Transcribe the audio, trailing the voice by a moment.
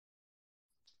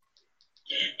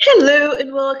Hello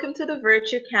and welcome to the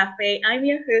Virtue Cafe. I'm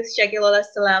your host, Shagilola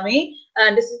Salami,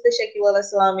 and this is the Shagilola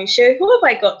Salami Show. Who have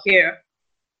I got here?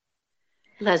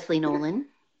 Leslie Nolan.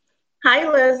 Hi,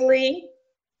 Leslie.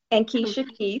 And Keisha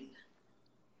Keith.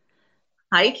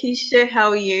 Hi, Keisha. How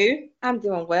are you? I'm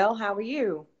doing well. How are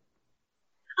you?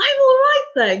 I'm all right,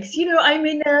 thanks. I'm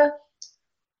in a,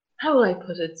 how will I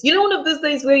put it? One of those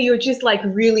days where you're just like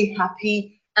really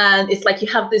happy and it's like you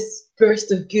have this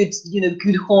burst of good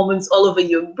hormones all over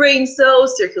your brain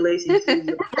cells circulating through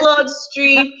your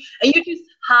bloodstream, and you're just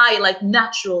high, like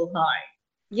natural high.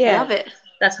 Yeah. Love it.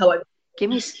 That's how I Give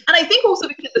me. And I think also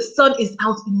because the sun is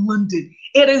out in London.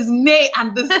 It is May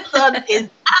and the sun is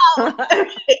out.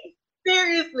 Okay,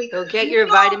 seriously. Go get your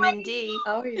vitamin D.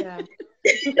 Oh, yeah.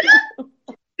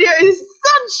 There is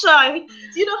sunshine.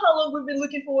 Do you know how long we've been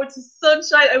looking forward to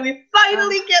sunshine and we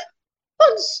finally get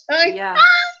sunshine? Yeah,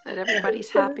 that everybody's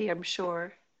happy, I'm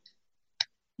sure.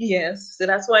 Yes, so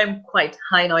that's why I'm quite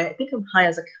high now. I think I'm high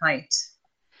as a kite.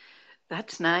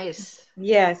 That's nice.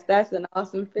 Yes, that's an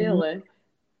awesome feeling.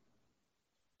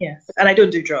 Yes, and I don't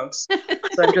do drugs.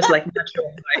 So I'm just like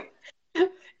natural high.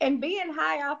 And being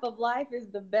high off of life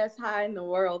is the best high in the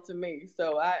world to me.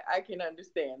 So I can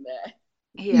understand that.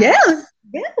 Yeah.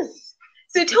 Yes.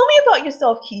 So tell me about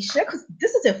yourself, Keisha, because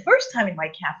this is your first time in my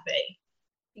cafe.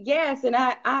 Yes, and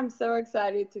I'm so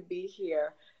excited to be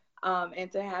here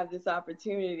and to have this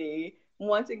opportunity.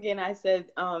 Once again, I said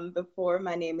before,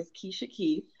 my name is Keisha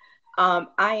Keith.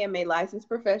 I am a licensed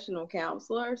professional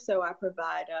counselor, so I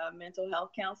provide mental health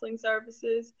counseling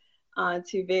services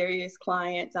to various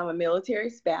clients. I'm a military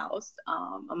spouse,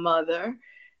 a mother,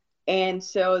 and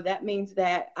so that means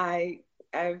that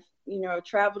I've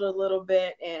traveled a little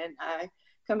bit, and I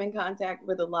come in contact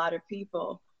with a lot of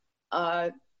people. Uh,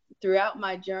 Throughout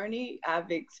my journey,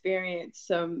 I've experienced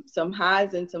some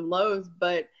highs and some lows,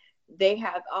 but they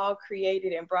have all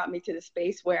created and brought me to the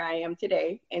space where I am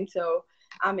today. And so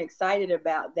I'm excited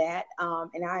about that.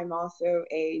 And I'm also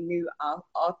a new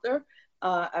author.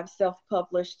 I've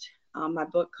self-published my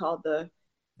book called The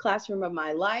Classroom of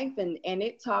My Life, and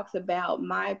it talks about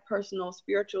my personal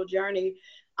spiritual journey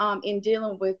in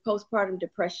dealing with postpartum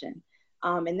depression.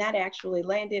 And that actually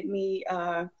landed me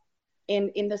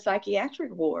in the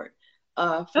psychiatric ward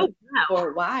for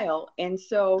a while. And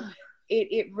so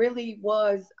it really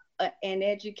was an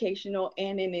educational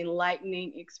and an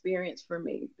enlightening experience for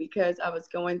me, because I was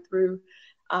going through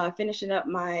finishing up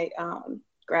my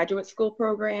graduate school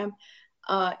program.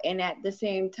 And at the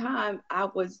same time, I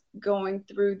was going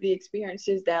through the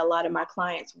experiences that a lot of my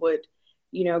clients would,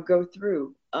 go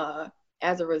through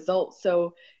as a result.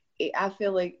 So I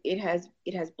feel like it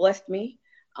has blessed me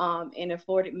and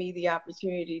afforded me the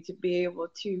opportunity to be able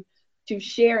to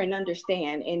share and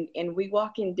understand. And we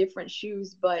walk in different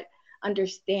shoes, but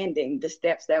understanding the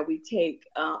steps that we take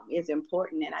is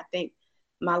important. And I think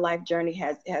my life journey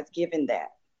has given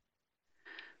that.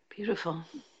 Beautiful.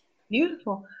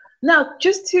 Beautiful. Now,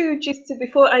 just to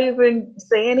before I even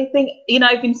say anything,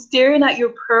 I've been staring at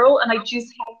your pearl and I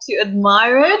just have to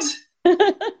admire it.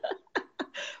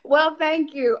 Well,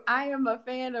 thank you. I am a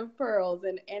fan of pearls,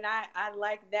 and I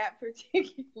like that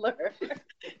particular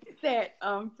set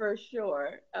for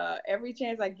sure. Every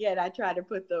chance I get, I try to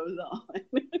put those on.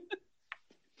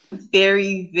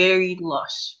 Very, very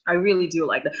lush. I really do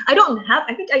like that.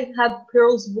 I think I had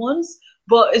pearls once,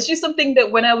 but it's just something that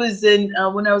when I was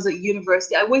at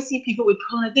university, I always see people with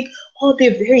pearls and I think, oh,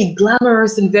 they're very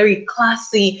glamorous and very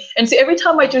classy. And so every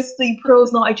time I just see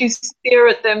pearls now, I just stare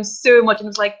at them so much, and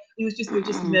it's like they're just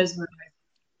mesmerizing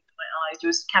my eyes,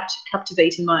 just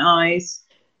captivating my eyes.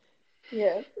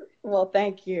 Yes. Well,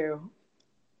 thank you.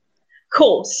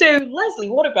 Cool. So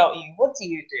Leslie, what about you? What do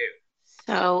you do?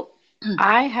 So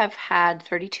I have had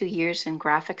 32 years in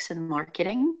graphics and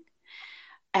marketing.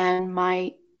 And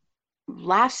my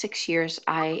last 6 years,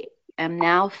 I am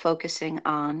now focusing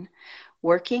on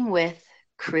working with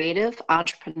creative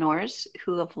entrepreneurs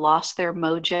who have lost their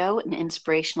mojo and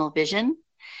inspirational vision.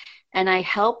 And I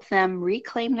help them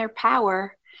reclaim their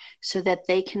power so that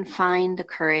they can find the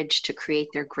courage to create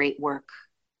their great work.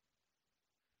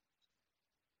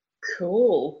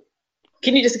 Cool.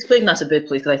 Can you just explain that a bit,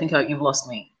 please? Because I think you've lost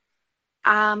me.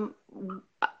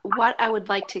 What I would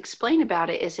like to explain about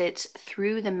it is it's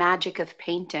through the magic of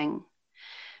painting.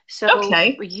 So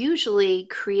usually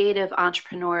creative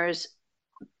entrepreneurs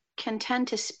can tend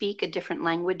to speak a different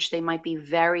language. They might be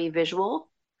very visual.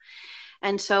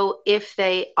 And so if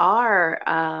they are,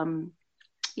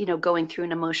 going through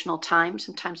an emotional time,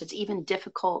 sometimes it's even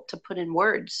difficult to put in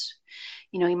words.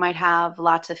 You might have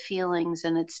lots of feelings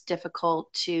and it's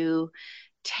difficult to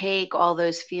take all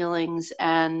those feelings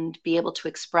and be able to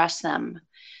express them.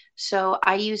 So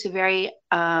I use a very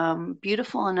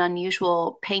beautiful and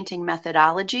unusual painting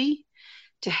methodology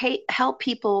to help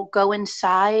people go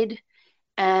inside,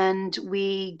 and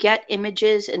we get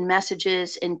images and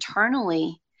messages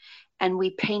internally, and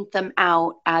we paint them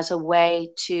out as a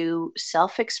way to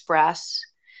self-express,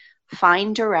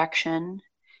 find direction,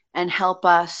 and help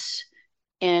us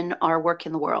in our work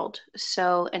in the world.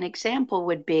 So an example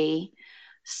would be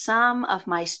some of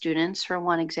my students. For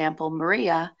one example,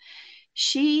 Maria,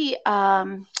 she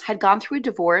had gone through a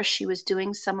divorce. She was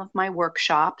doing some of my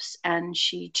workshops, and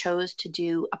she chose to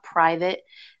do a private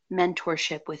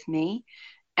mentorship with me.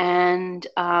 And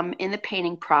in the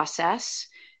painting process,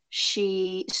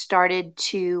 she started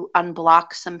to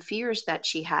unblock some fears that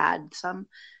she had.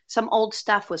 Some old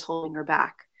stuff was holding her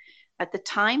back. At the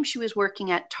time, she was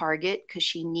working at Target because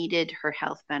she needed her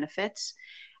health benefits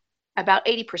about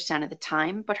 80% of the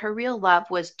time, but her real love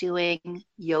was doing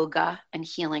yoga and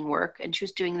healing work, and she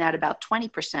was doing that about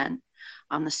 20%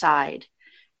 on the side.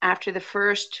 After the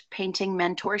first painting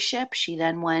mentorship, she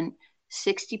then went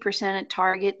 60% at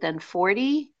Target, then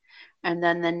 40, and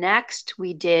then the next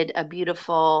we did a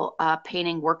beautiful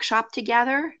painting workshop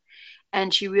together,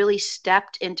 and she really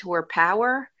stepped into her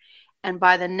power. And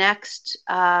by the next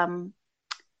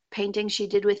painting she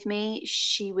did with me,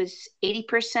 she was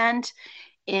 80%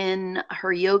 in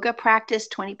her yoga practice,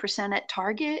 20% at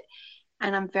Target.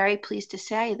 And I'm very pleased to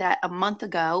say that a month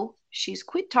ago, she's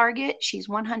quit Target. She's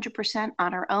 100%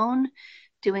 on her own,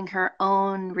 doing her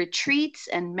own retreats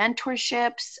and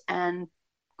mentorships and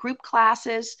group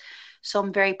classes. So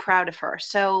I'm very proud of her.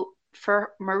 So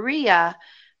for Maria,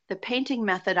 the painting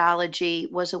methodology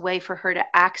was a way for her to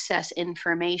access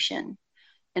information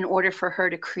in order for her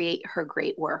to create her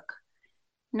great work.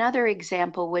 Another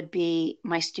example would be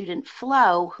my student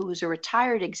Flo, who's a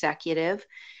retired executive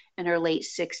in her late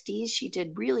 60s. She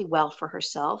did really well for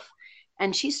herself,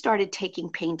 and she started taking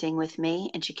painting with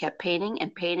me, and she kept painting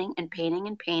and painting and painting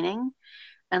and painting.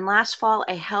 And last fall,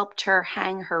 I helped her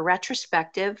hang her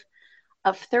retrospective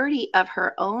of 30 of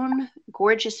her own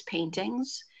gorgeous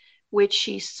paintings, which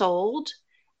she sold.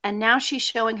 And now she's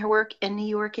showing her work in New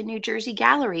York and New Jersey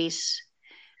galleries.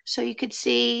 So you could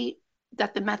see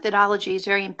that the methodology is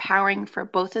very empowering for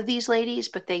both of these ladies,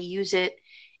 but they use it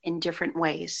in different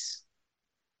ways.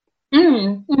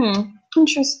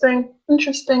 Interesting.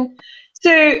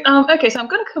 So, okay, so I'm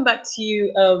going to come back to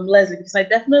you, Leslie, because I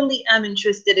definitely am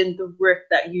interested in the work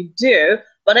that you do,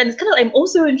 but then it's kind of, I'm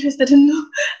also interested in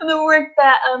the work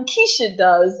that Keisha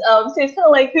does. So it's kind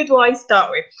of like, who do I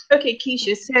start with? Okay,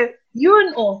 Keisha, so you're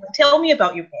an author. Tell me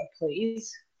about your book,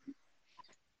 please.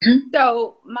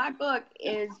 So my book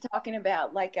is talking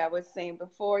about, like I was saying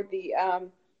before, the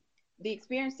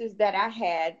experiences that I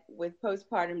had with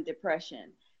postpartum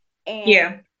depression.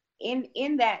 And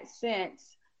in that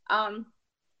sense,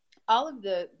 all of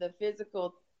the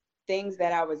physical things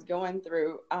that I was going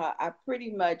through, I pretty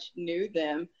much knew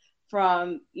them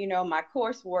from, my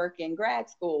coursework in grad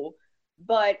school,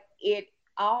 but it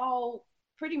all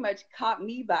pretty much caught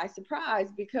me by surprise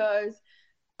because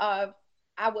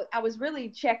I was really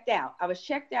checked out. I was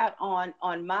checked out on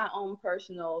my own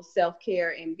personal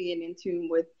self-care and being in tune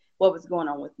with what was going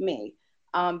on with me.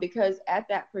 Because at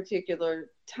that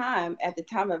particular time, at the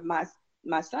time of my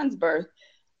son's birth,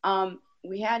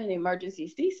 we had an emergency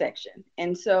C-section.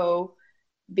 And so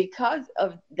because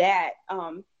of that,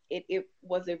 it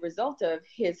was a result of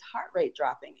his heart rate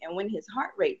dropping. And when his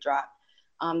heart rate dropped,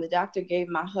 the doctor gave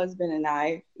my husband and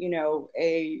I,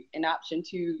 an option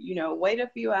to, wait a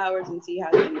few hours and see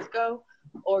how things go,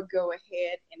 or go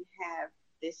ahead and have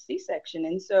this C-section.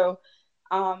 And so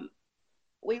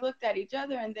we looked at each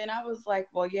other, and then I was like,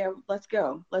 well, yeah, let's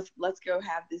go. Let's go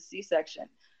have this C-section.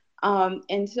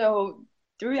 And so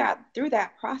through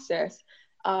that process,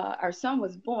 our son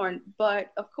was born.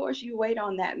 But of course, you wait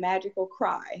on that magical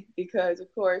cry, because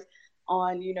of course,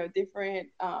 on different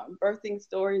birthing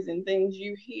stories and things,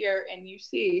 you hear and you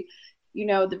see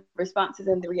the responses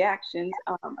and the reactions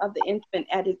of the infant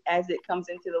as it comes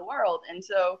into the world. And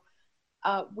so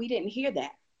we didn't hear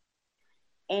that,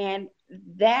 and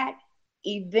that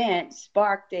event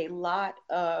sparked a lot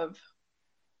of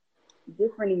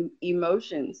different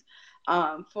emotions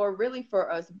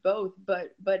for us both,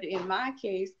 but in my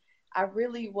case, I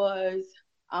really was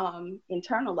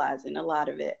internalizing a lot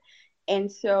of it.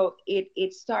 And so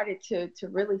it started to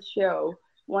really show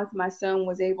once my son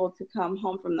was able to come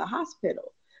home from the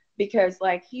hospital, because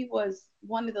like he was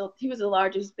the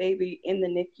largest baby in the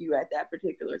NICU at that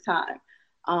particular time,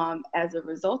 as a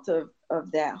result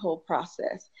of that whole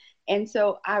process. And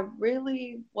so I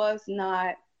really was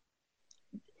not,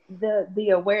 the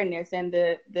awareness and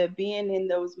the being in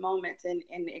those moments and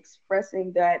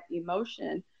expressing that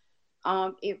emotion,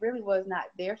 it really was not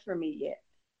there for me yet.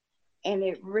 And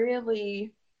it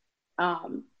really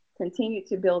continued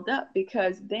to build up,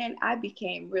 because then I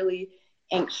became really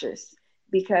anxious,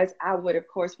 because I would, of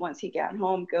course, once he got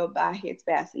home, go by his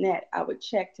bassinet. I would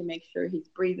check to make sure he's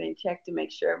breathing, check to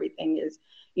make sure everything is,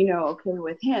 okay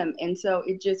with him. And so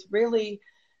it just really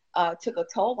took a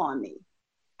toll on me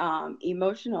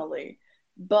emotionally.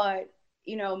 But,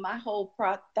 my whole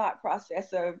thought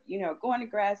process of, going to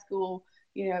grad school,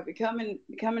 becoming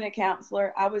a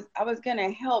counselor, I was going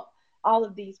to help all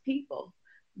of these people.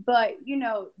 But,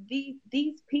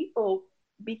 these people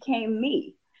became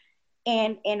me.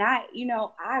 And I,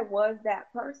 I was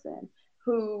that person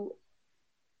who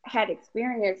had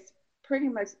experienced pretty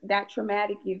much that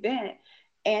traumatic event.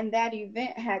 And that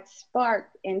event had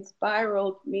sparked and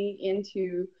spiraled me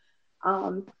into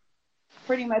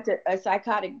pretty much a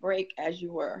psychotic break, as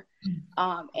you were.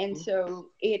 And so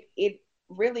it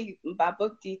really, my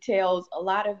book details a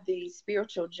lot of the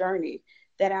spiritual journey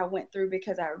that I went through,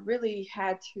 because I really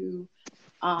had to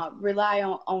rely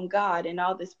on God and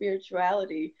all the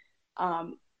spirituality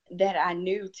that I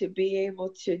knew to be able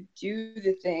to do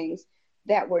the things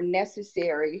that were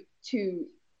necessary to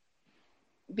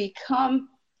become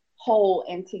whole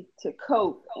and to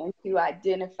cope and to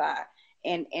identify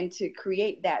and to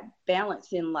create that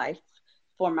balance in life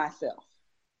for myself.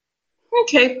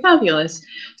 Okay, fabulous.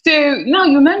 So now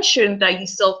you mentioned that you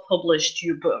self-published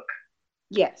your book.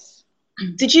 Yes.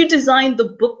 Did you design the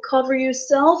book cover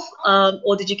yourself,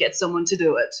 or did you get someone to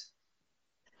do it?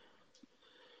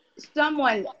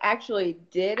 Someone actually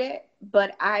did it,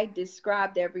 but I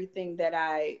described everything that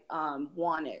I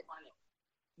wanted.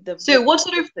 So what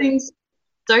sort of things?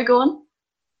 Sorry, go on.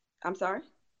 I'm sorry?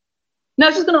 No, I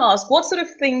was just going to ask, what sort of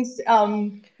things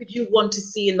could you want to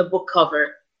see in the book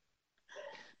cover?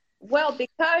 Well,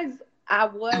 because I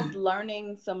was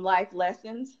learning some life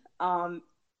lessons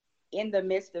in the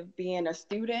midst of being a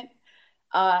student,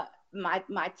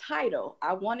 my title,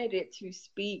 I wanted it to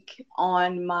speak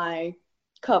on my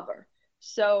cover.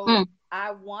 So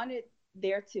I wanted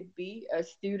there to be a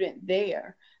student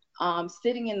there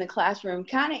sitting in the classroom,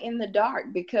 kind of in the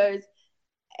dark, because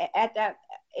at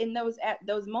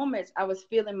those moments I was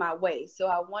feeling my way. So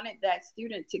I wanted that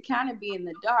student to kind of be in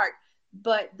the dark,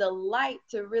 but the light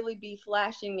to really be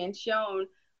flashing and shown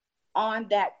on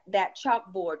that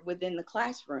chalkboard within the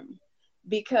classroom,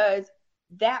 because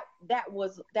that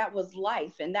was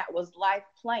life, and that was life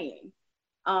playing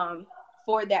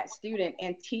for that student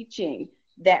and teaching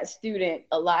that student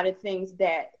a lot of things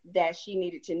that she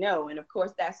needed to know. And of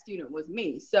course that student was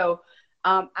me. So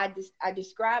I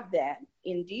described that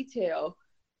in detail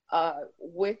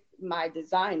with my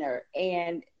designer,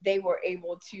 and they were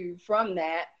able to, from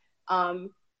that,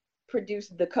 produce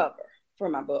the cover for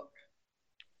my book.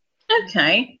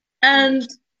 Okay. And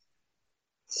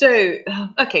so,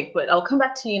 okay, but I'll come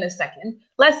back to you in a second.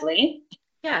 Leslie?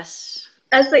 Yes.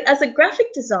 As a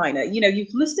graphic designer,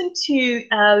 you've listened to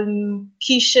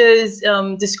Keisha's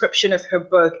description of her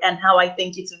book, and how I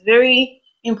think it's a very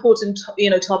important,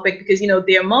 topic, because,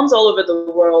 there are moms all over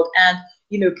the world, and,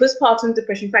 postpartum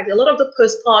depression. In fact, a lot of the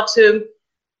postpartum,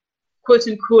 quote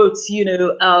unquote,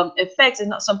 effects is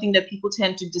not something that people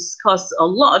tend to discuss a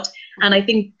lot. And I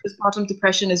think postpartum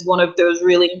depression is one of those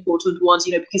really important ones,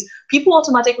 because people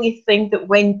automatically think that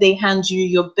when they hand you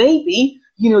your baby,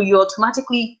 you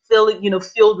automatically filled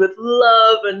with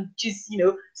love and just,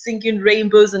 singing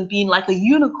rainbows and being like a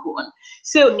unicorn.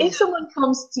 So if someone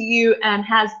comes to you and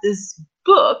has this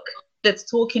book that's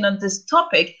talking on this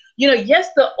topic, yes,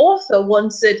 the author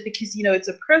wants it because, it's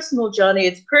a personal journey,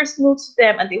 it's personal to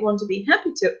them, and they want to be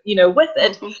happy to, with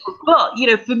it. But,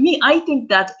 for me, I think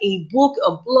that a book,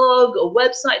 a blog, a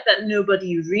website that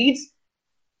nobody reads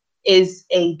is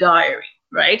a diary,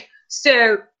 right?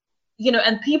 So,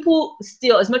 and people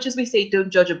still, as much as we say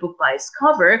don't judge a book by its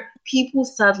cover, people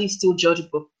sadly still judge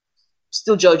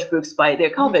books by their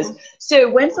covers. So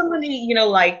when somebody,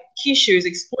 like Keisha is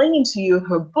explaining to you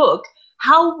her book,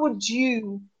 how would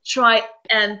you try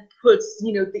and put,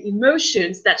 the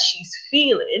emotions that she's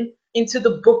feeling into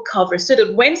the book cover, so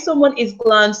that when someone is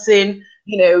glancing,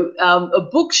 a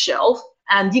bookshelf,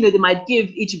 and, they might give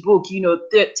each book, they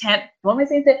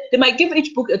might give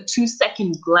each book a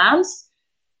 2-second glance.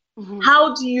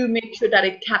 How do you make sure that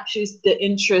it captures the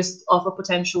interest of a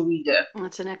potential reader?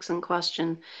 That's an excellent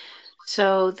question.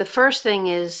 So the first thing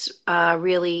is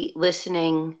really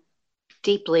listening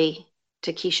deeply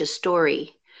to Keisha's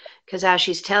story, because as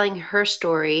she's telling her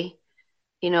story,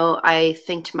 I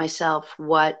think to myself,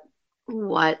 what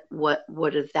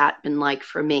would have that been like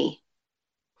for me?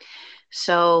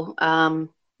 So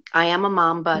I am a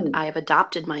mom, but I have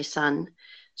adopted my son.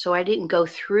 So I didn't go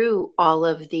through all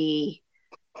of the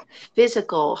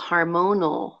physical,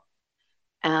 hormonal,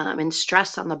 and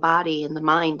stress on the body and the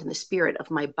mind and the spirit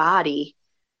of my body,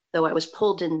 though I was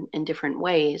pulled in different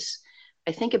ways.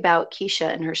 I think about Keisha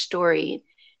and her story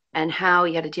and how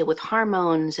you had to deal with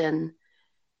hormones and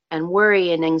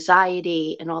worry and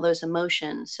anxiety and all those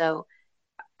emotions. So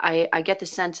I get the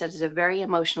sense that it's a very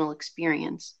emotional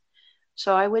experience.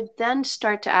 So I would then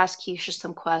start to ask Keisha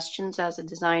some questions as a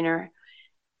designer.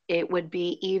 It would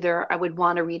be either I would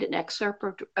want to read an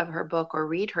excerpt of her book or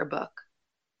read her book,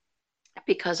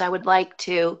 because I would like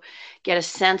to get a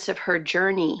sense of her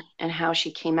journey and how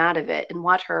she came out of it and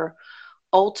what her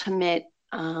ultimate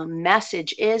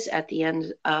message is at the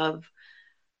end of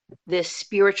this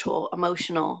spiritual,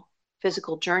 emotional,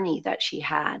 physical journey that she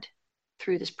had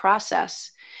through this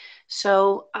process.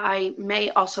 So I may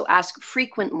also ask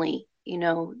frequently,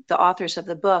 the authors of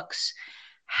the books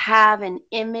have an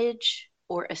image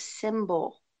or a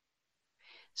symbol.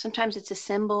 Sometimes it's a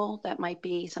symbol that might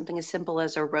be something as simple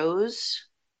as a rose,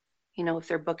 if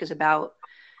their book is about,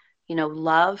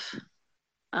 love,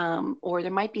 or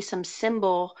there might be some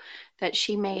symbol that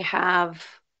she may have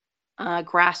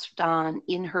grasped on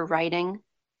in her writing.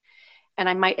 And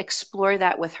I might explore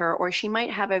that with her, or she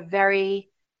might have a very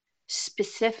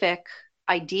specific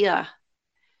idea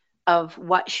of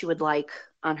what she would like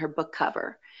on her book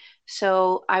cover.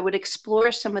 So I would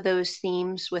explore some of those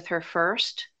themes with her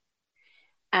first.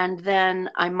 And then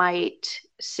I might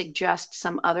suggest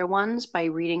some other ones by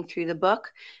reading through the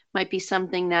book. Might be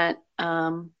something that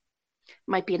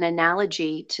might be an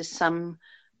analogy to some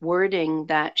wording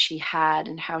that she had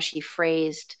and how she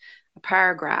phrased a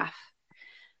paragraph.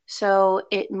 So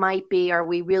it might be, are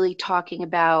we really talking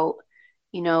about,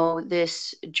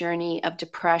 this journey of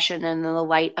depression and the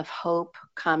light of hope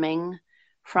coming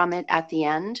from it at the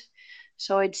end?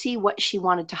 So I'd see what she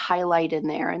wanted to highlight in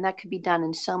there, and that could be done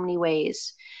in so many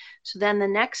ways. So then the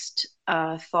next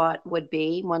thought would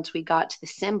be, once we got to the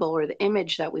symbol or the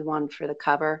image that we wanted for the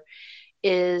cover,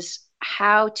 is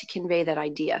how to convey that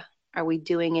idea. Are we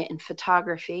doing it in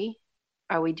photography?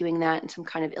 Are we doing that in some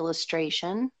kind of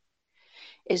illustration?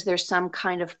 Is there some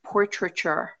kind of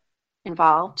portraiture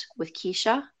involved with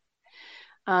Keisha?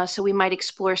 So we might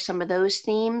explore some of those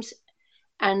themes.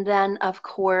 And then, of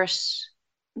course,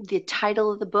 the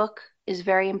title of the book is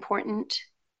very important.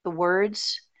 The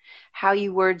words, how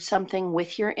you word something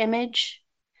with your image,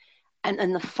 and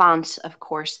then the fonts, of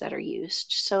course, that are used.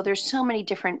 So there's so many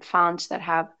different fonts that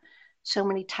have so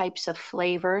many types of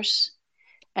flavors,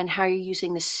 and how you're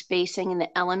using the spacing and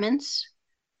the elements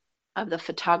of the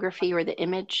photography or the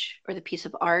image or the piece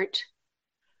of art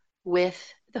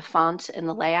with the fonts and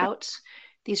the layouts.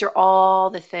 These are all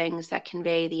the things that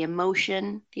convey the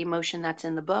emotion that's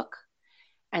in the book,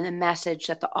 and the message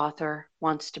that the author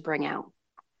wants to bring out.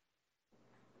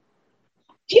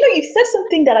 You said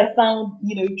something that I found,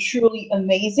 truly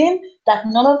amazing, that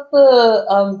none of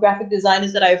the graphic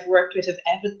designers that I've worked with have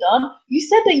ever done. You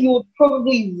said that you would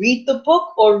probably read the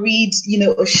book or read,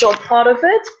 a short part of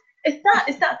it. Is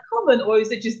that common, or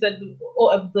is it just that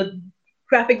the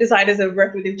graphic designers I've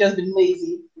worked with have just been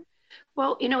lazy?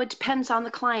 Well, it depends on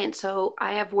the client. So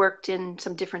I have worked in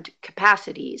some different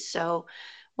capacities. So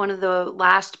one of the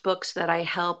last books that I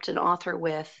helped an author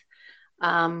with,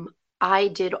 I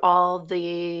did all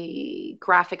the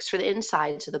graphics for the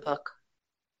insides of the book.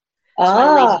 So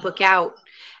I laid the book out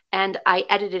and I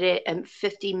edited it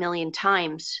 50 million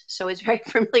times. So I was very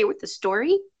familiar with the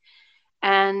story.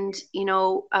 And,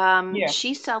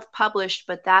 she self-published,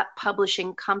 but that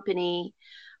publishing company,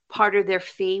 part of their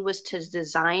fee was to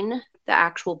design the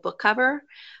actual book cover.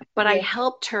 But I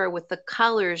helped her with the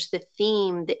colors, the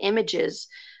theme, the images,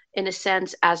 in a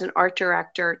sense, as an art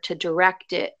director, to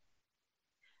direct it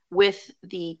with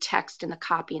the text and the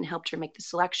copy, and helped her make the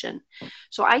selection.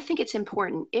 So I think it's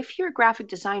important. If you're a graphic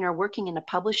designer working in a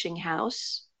publishing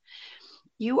house,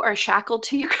 you are shackled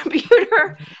to your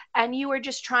computer and you are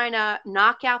just trying to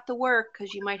knock out the work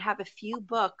because you might have a few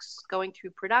books going through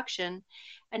production.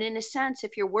 And in a sense,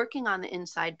 if you're working on the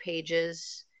inside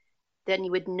pages, then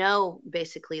you would know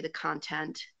basically the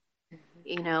content.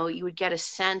 You would get a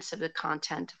sense of the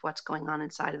content of what's going on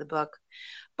inside of the book.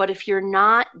 But if you're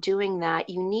not doing that,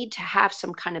 you need to have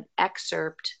some kind of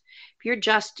excerpt. If you're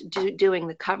just doing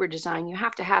the cover design, you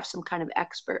have to have some kind of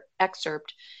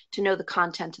excerpt to know the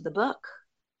content of the book.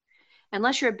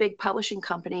 Unless you're a big publishing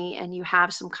company and you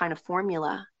have some kind of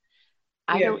formula,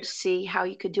 I don't see how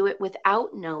you could do it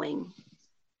without knowing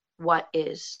what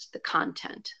is the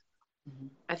content.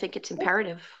 I think it's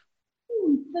imperative.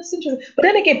 That's interesting. But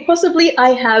then again, possibly I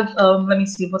have, let me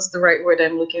see, what's the right word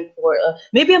I'm looking for?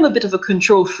 Maybe I'm a bit of a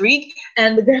control freak,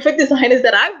 and the graphic designers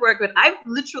that I've worked with, I've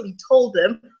literally told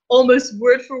them almost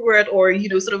word for word, or,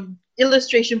 sort of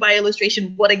illustration by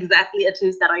illustration, what exactly it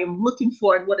is that I am looking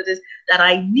for and what it is that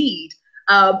I need.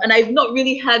 And I've not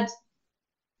really had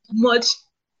much,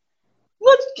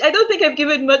 I don't think I've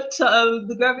given much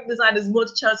the graphic designers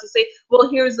much chance to say, well,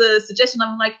 here's a suggestion.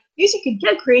 I'm like, yes, you can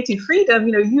get creative freedom.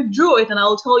 You draw it and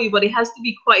I'll tell you, but it has to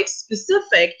be quite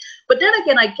specific. But then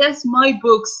again, I guess my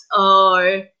books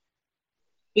are,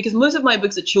 because most of my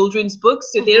books are children's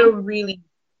books, so they don't really,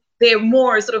 they're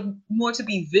more to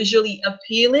be visually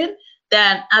appealing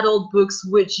than adult books,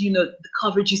 which, the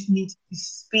cover just needs to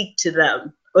speak to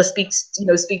them or speak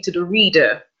to the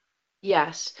reader.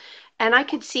 Yes. And I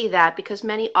could see that because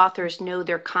many authors know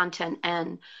their content,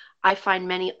 and I find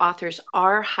many authors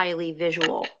are highly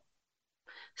visual.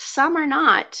 Some are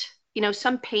not.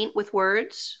 Some paint with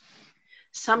words.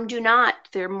 Some do not.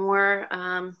 They're more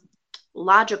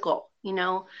logical.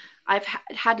 I've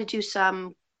had to do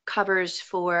some covers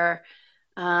for,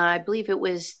 I believe it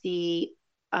was the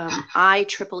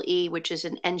IEEE, which is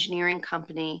an engineering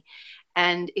company.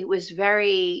 And it was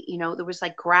very, there was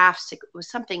like graphs. It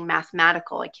was something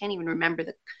mathematical. I can't even remember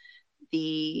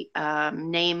the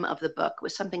name of the book. It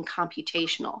was something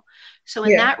computational. So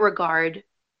in that regard,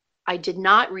 I did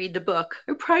not read the book.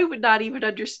 I probably would not even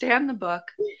understand the book.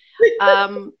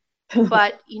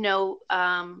 But,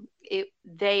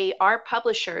 they are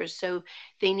publishers, so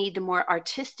they need the more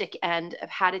artistic end of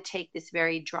how to take this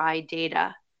very dry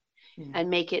data and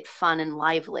make it fun and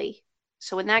lively.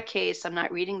 So in that case, I'm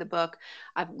not reading the book.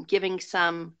 I'm giving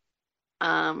some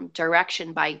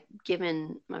direction I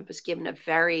was given a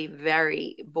very,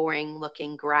 very boring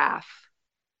looking graph.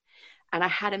 And I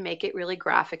had to make it really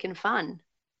graphic and fun,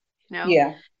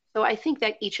 Yeah. So I think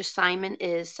that each assignment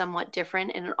is somewhat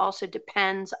different. And it also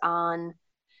depends on,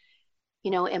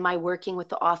 am I working with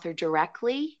the author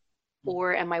directly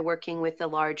or am I working with a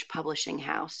large publishing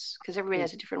house? Because everybody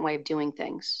has a different way of doing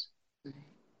things.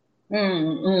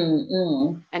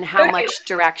 And how much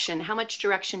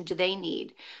direction do they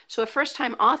need? So a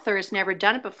first-time author has never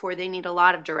done it before. They need a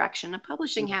lot of direction. A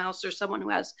publishing house or someone who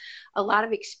has a lot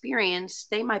of experience,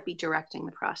 they might be directing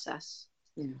the process.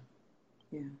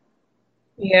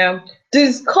 Yeah.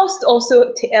 Does cost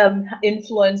also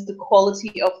influence the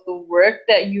quality of the work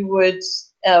that you would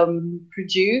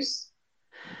produce?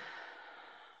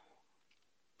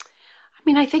 I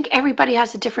mean, I think everybody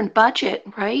has a different budget,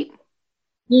 right?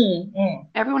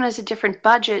 Everyone has a different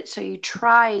budget, so you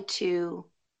try to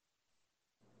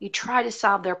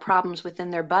solve their problems within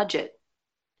their budget,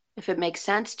 if it makes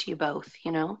sense to you both,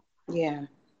 Yeah.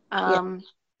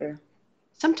 Sure.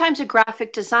 Sometimes a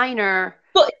graphic designer,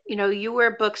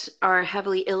 your books are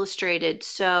heavily illustrated,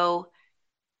 so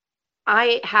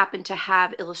I happen to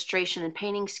have illustration and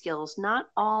painting skills. Not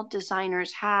all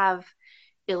designers have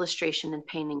illustration and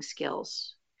painting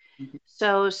skills.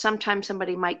 So sometimes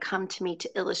somebody might come to me to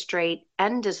illustrate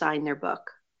and design their book.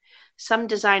 Some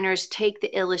designers take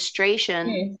the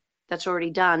illustration that's already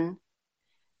done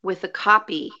with a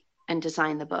copy and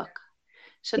design the book.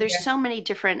 So there's so many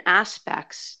different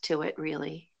aspects to it,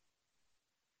 really.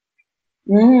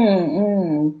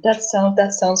 That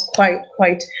sounds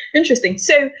quite interesting.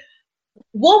 So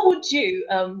what would you,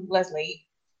 Leslie,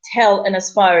 tell an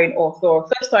aspiring author or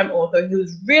first-time author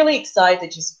who's really excited,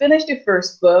 just finished their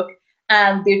first book,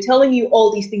 and they're telling you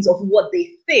all these things of what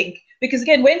they think? Because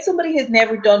again, when somebody has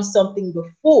never done something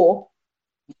before,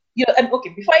 and okay,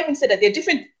 before I even say that, there are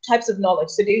different types of knowledge.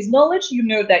 So there's knowledge that you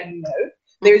know,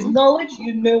 there's knowledge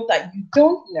that you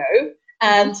don't know,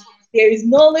 and there is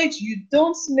knowledge you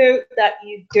don't know that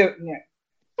you don't know.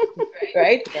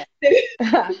 Right?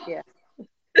 Yeah.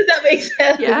 Does that make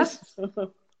sense? Yes.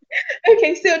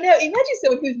 Okay, so now imagine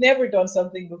someone who's never done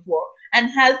something before and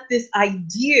has this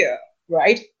idea,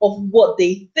 right, of what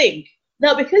they think.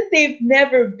 Now, because they've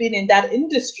never been in that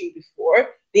industry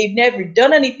before, they've never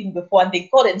done anything before, and they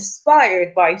got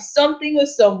inspired by something or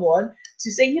someone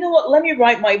to say, you know what, let me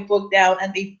write my book down,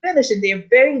 and they finish it. They're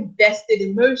very vested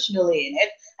emotionally in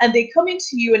it, and they come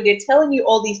into you and they're telling you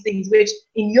all these things, which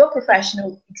in your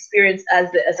professional experience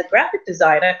as a graphic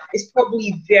designer is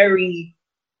probably very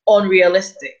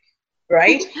unrealistic,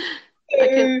 right?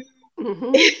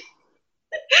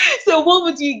 So what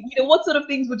would what sort of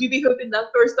things would you be hoping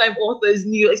that first-time authors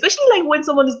knew, especially like when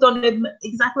someone has done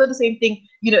exactly the same thing,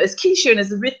 as Keisha, and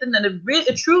has written a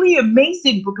truly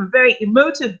amazing book, a very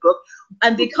emotive book,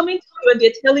 and they come into you and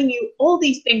they're telling you all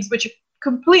these things which are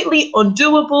completely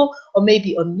undoable or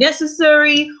maybe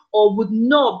unnecessary or would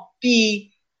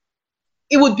be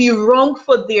wrong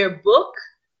for their book,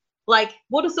 Like,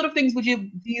 what sort of things do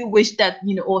you wish that,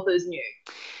 authors knew?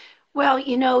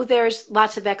 Well, there's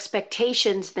lots of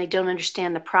expectations. They don't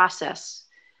understand the process.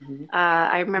 Mm-hmm.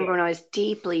 I remember when I was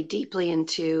deeply, deeply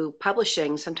into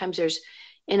publishing, sometimes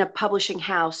in a publishing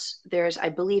house, I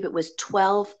believe it was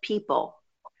 12 people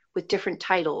with different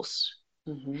titles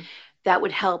that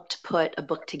would help to put a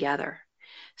book together.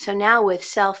 So now with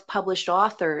self-published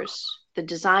authors, the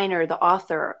designer, the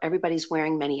author, everybody's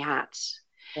wearing many hats.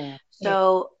 Yeah.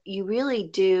 So you really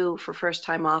do, for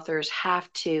first-time authors,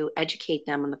 have to educate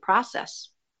them on the process.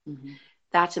 Mm-hmm.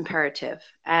 That's imperative.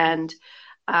 And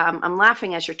I'm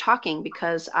laughing as you're talking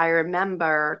because I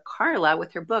remember Carla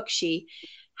with her book. She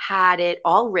had it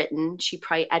all written. She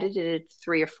probably edited it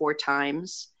 3 or 4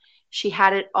 times. She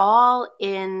had it all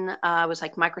in, it was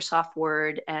like Microsoft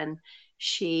Word, and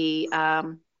she,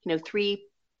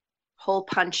 3-hole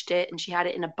punched it, and she had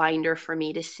it in a binder for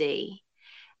me to see.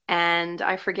 And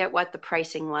I forget what the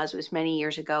pricing was. It was many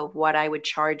years ago, what I would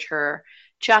charge her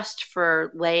just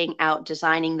for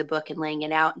designing the book and laying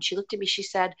it out. And she looked at me, she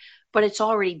said, "But it's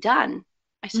already done."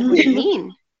 I said, "What do you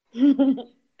mean?"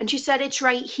 And she said, "It's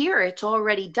right here. It's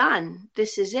already done.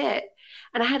 This is it."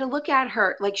 And I had to look at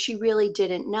her like she really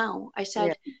didn't know. I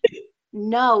said,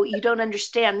 "No, you don't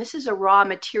understand. This is a raw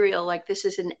material. Like, this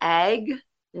is an egg.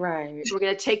 Right. We're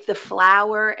going to take the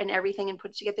flour and everything and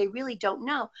put it together." They really don't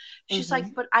know. She's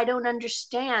like, "But I don't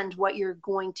understand what you're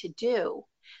going to do."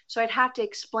 So I'd have to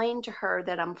explain to her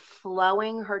that I'm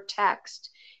flowing her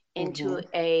text into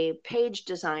a page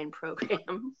design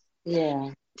program.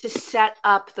 Yeah. To set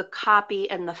up the copy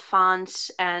and the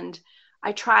fonts. And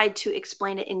I tried to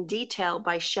explain it in detail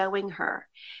by showing her.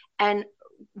 And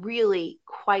really,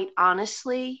 quite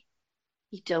honestly,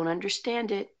 you don't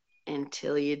understand it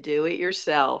until you do it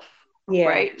yourself. Yeah.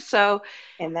 Right. So,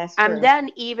 and then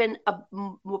even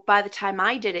by the time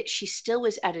I did it, she still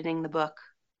was editing the book.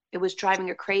 It was driving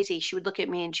her crazy. She would look at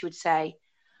me and she would say,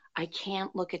 "I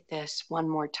can't look at this one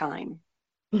more time."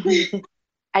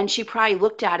 And she probably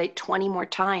looked at it 20 more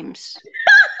times.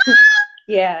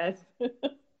 Yes.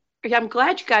 I'm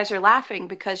glad you guys are laughing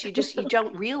because you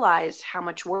don't realize how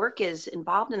much work is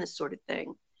involved in this sort of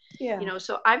thing. Yeah.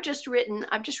 So I've just written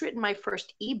my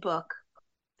first ebook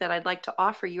that I'd like to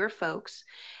offer your folks.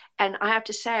 And I have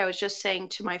to say, I was just saying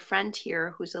to my friend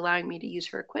here who's allowing me to use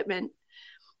her equipment,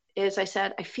 is I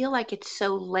said, I feel like it's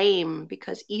so lame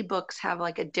because ebooks have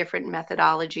like a different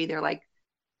methodology. They're like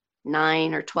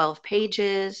 9 or 12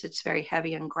 pages. It's very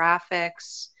heavy on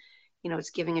graphics.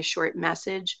 It's giving a short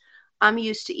message. I'm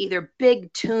used to either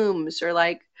big tomes or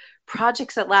like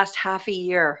projects that last half a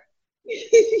year.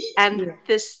 And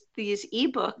these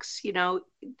ebooks,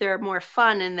 they're more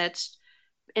fun, and that's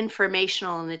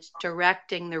informational, and it's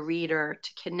directing the reader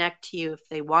to connect to you if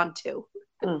they want to.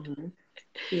 Mm-hmm.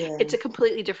 Yeah. It's a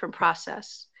completely different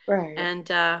process. Right. And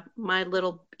my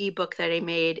little ebook that I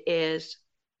made it's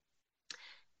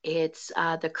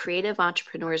the Creative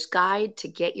Entrepreneur's Guide to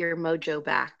Get Your Mojo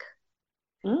Back.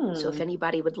 So if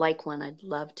anybody would like one, I'd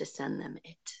love to send them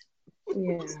it.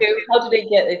 Yeah. So how do they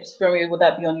get it from you? Would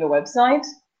that be on your website?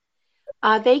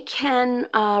 They can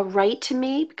write to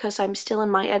me because I'm still in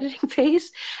my editing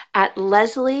phase at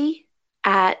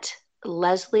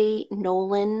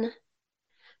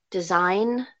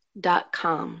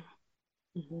leslie@leslienolandesign.com.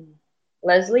 Mm-hmm.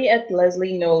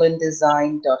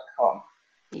 leslie@leslienolandesign.com.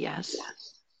 Yes.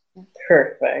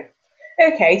 Perfect.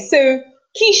 Okay, so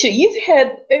Keisha, you've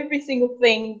had every single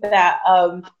thing that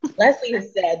Leslie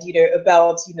has said,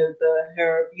 about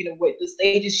what the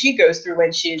stages she goes through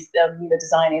when she's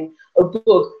designing a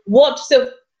book.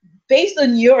 Based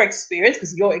on your experience,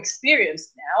 because you're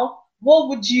experienced now,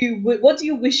 what do you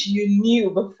wish you knew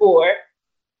before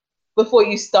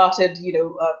you started, on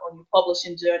your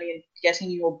publishing journey and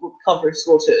getting your book cover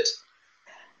sorted?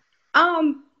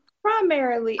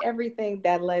 Primarily everything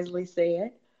that Leslie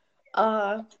said.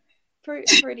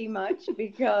 Pretty much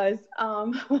because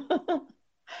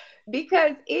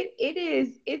because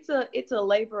it's a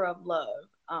labor of love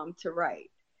to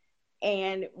write,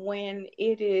 and when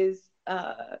it is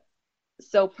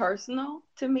so personal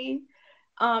to me,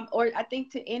 or I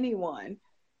think to anyone,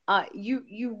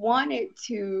 you want it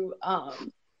to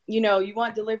you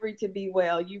want delivery to be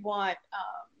well, you want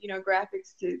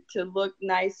graphics to look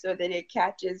nice so that it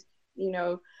catches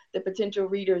the potential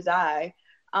reader's eye.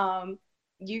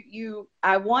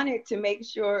 I wanted to make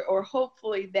sure, or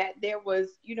hopefully, that there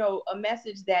was a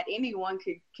message that anyone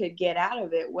could get out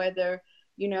of it, whether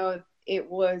it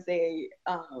was a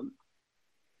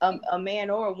man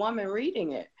or a woman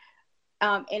reading it,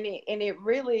 and it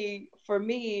really, for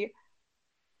me,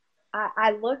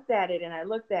 I looked at it and I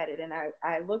looked at it and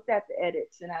I looked at the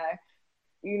edits, and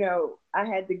I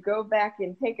had to go back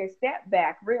and take a step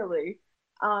back, really,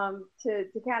 to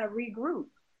kind of regroup,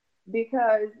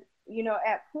 because,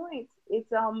 at points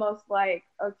it's almost like,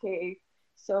 okay,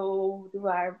 so do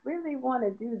I really want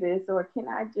to do this, or can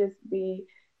I just be,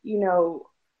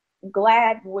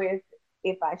 glad with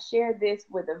if I share this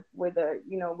with a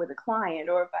client,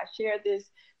 or if I share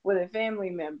this with a family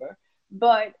member.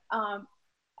 But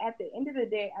at the end of the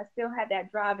day, I still had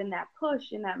that drive and that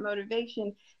push and that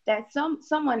motivation that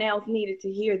someone else needed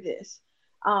to hear this,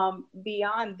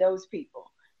 beyond those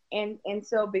people. And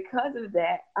so because of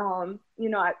that,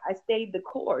 I stayed the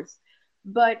course.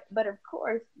 But of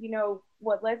course,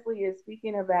 what Leslie is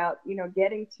speaking about,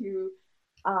 getting to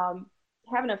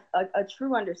having a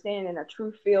true understanding and a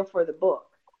true feel for the book.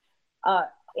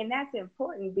 And that's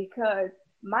important, because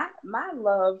my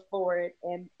love for it,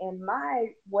 and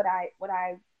what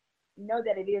I know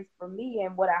that it is for me,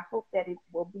 and what I hope that it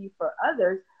will be for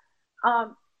others,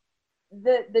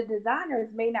 the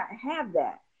designers may not have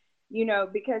that,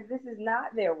 because this is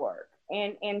not their work.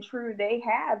 And true, they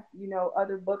have,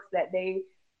 other books that they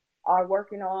are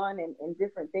working on, and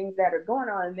different things that are going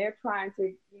on, and they're trying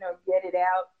to, get it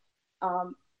out,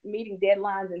 meeting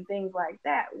deadlines and things like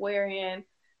that, wherein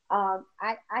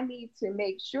I need to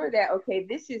make sure that, okay,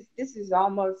 this is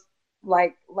almost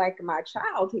like my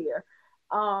child here,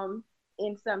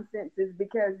 in some senses,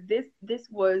 because this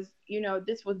was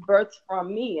birthed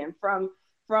from me, and from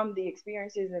the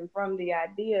experiences, and from the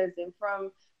ideas, and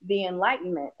from the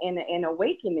enlightenment and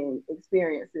awakening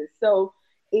experiences. So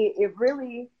it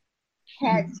really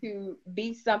had to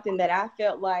be something that I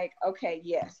felt like, okay,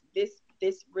 yes,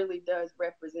 this really does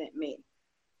represent me.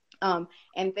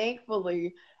 And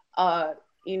thankfully,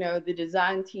 the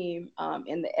design team,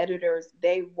 and the editors,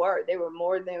 they were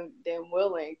more than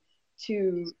willing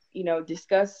to,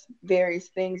 discuss various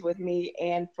things with me,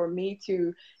 and for me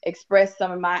to express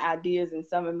some of my ideas and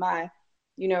some of my,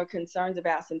 concerns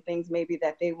about some things maybe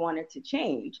that they wanted to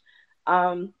change,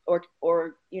 or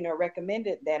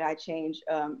recommended that I change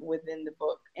within the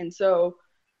book. And so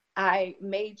I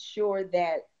made sure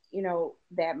that,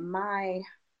 that my,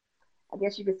 I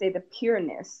guess you could say, the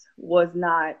pureness was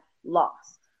not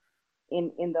lost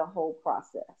in the whole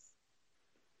process.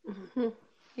 Mm-hmm.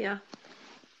 Yeah.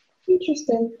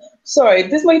 Interesting. Sorry,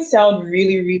 this might sound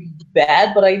really, really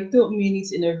bad, but I don't mean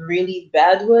it in a really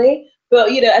bad way. But,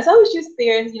 as I was just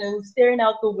there, staring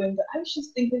out the window, I was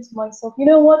just thinking to myself, you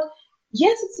know what?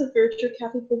 Yes, it's a virtual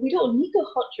cafe, but we don't need a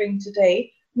hot drink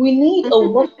today. We need a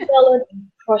watermelon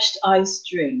and crushed ice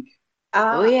drink.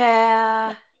 Oh,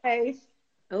 yeah. Okay.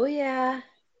 Oh, yeah.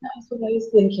 That's what I was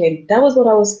thinking. That was what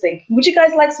I was thinking. Would you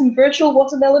guys like some virtual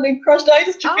watermelon and crushed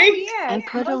ice drink? Oh, yeah. And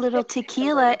put a little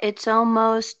tequila. It's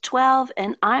almost 12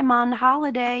 and I'm on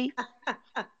holiday.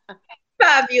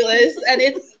 Fabulous. And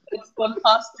it's gone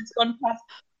past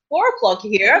 4 o'clock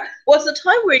here. What's the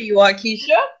time where you are,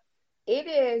 Keisha? It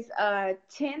is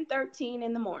 10:13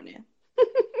 in the morning.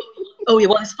 Oh yeah,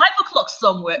 well it's 5 o'clock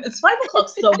somewhere. It's 5 o'clock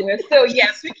somewhere. So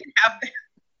yes, we can have that.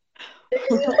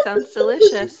 That sounds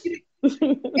delicious. It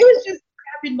was just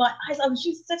grabbing my eyes. I was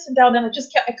just sitting down, and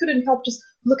I couldn't help just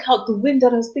look out the window,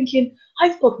 and I was thinking,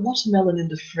 I've got watermelon in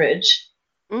the fridge.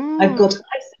 I've got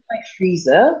ice in my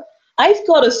freezer. I've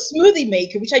got a smoothie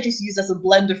maker, which I just use as a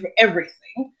blender for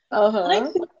everything.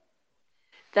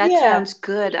 That sounds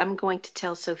good. I'm going to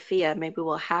tell Sophia. Maybe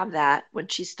we'll have that when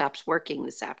she stops working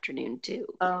this afternoon too.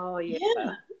 Oh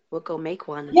yeah. We'll go make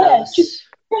one of those. Just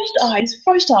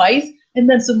crushed ice, and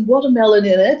then some watermelon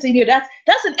in it.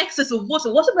 That's an excess of water.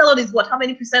 Watermelon is what? How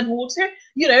many percent water?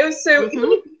 So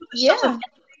even if you put a shot of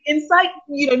inside,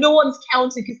 no one's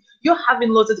counting, because you're having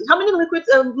lots of. How many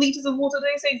liters of water do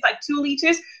they say? It's like 2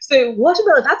 liters. So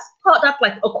watermelon, that's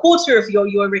like a quarter of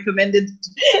your recommended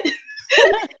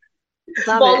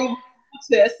volume of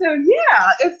water. So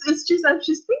yeah, it's just, I'm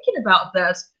just thinking about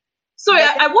that. Sorry,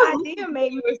 I was idea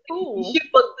made me cool.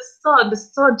 But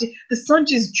the sun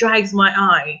just drags my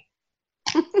eye.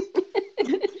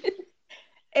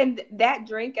 And that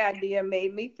drink idea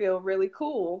made me feel really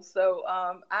cool. So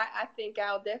I think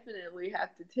I'll definitely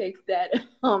have to take that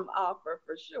offer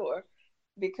for sure.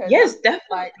 Because yes, definitely.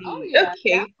 Like, oh yeah,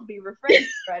 okay. That would be refreshing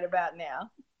right about now.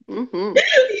 Mm-hmm.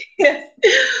 Yes,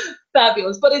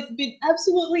 fabulous. But it's been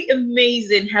absolutely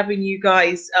amazing having you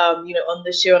guys, on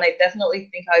the show, and I definitely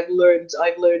think I've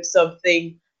learned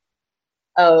something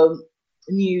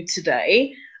new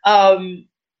today.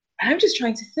 I'm just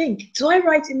trying to think. Do I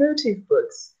write emotive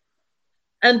books?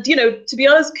 And to be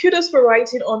honest, kudos for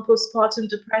writing on postpartum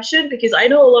depression, because I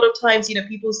know a lot of times,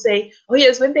 people say, oh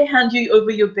yes, when they hand you over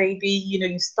your baby,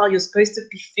 you're supposed to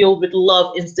be filled with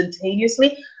love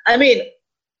instantaneously. I mean,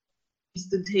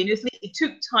 instantaneously. It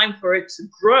took time for it to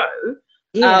grow.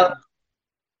 Yeah.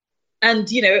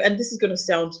 And, you know, and this is going to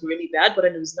sound really bad, but I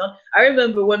know it's not. I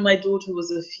remember when my daughter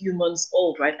was a few months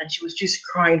old, right? And she was just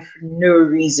crying for no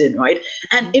reason, right?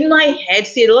 And in my head,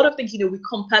 see, a lot of things, you know, we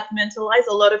compartmentalize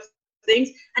a lot of things.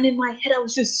 And in my head, I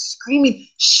was just screaming,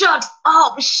 shut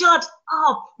up, shut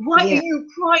up. Why are you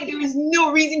crying? There is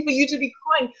no reason for you to be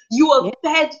crying. You are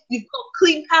fed, you've got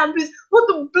clean pampers. What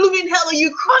the blooming hell are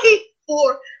you crying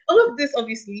for? All of this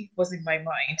obviously was in my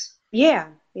mind. Yeah,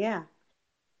 yeah.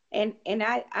 And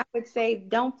I would say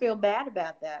don't feel bad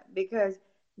about that, because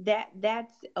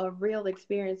that's a real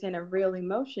experience and a real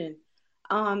emotion.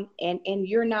 And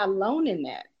you're not alone in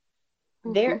that.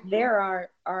 There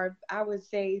are I would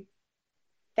say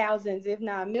thousands, if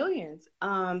not millions,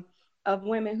 of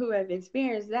women who have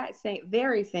experienced that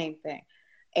very same thing.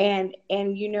 And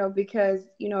you know, because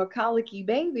you know, a colicky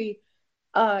baby,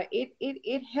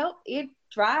 it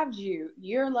drives you.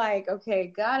 You're like,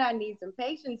 okay, God, I need some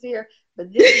patience here,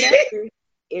 but this baby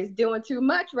is doing too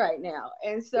much right now.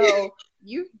 And so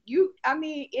I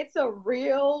mean, it's a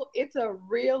real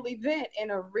event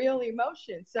and a real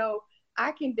emotion. So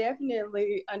I can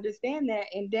definitely understand that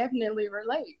and definitely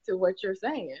relate to what you're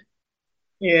saying.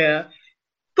 Yeah.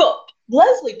 But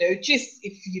Leslie, though, just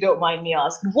if you don't mind me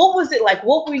asking, what was it like?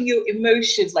 What were your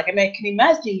emotions like? I mean, I can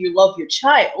imagine you love your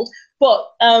child, but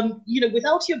you know,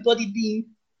 without your body being,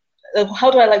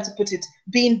 how do I like to put it,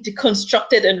 being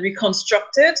deconstructed and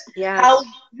reconstructed,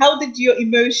 how did your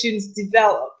emotions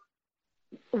develop?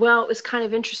 Well, it was kind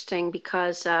of interesting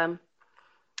because,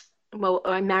 well,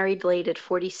 I married late at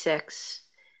 46,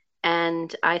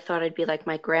 and I thought I'd be like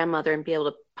my grandmother and be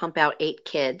able to pump out 8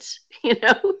 kids, you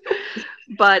know,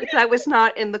 but that was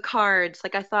not in the cards.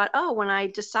 Like I thought, oh, when I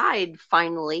decide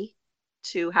finally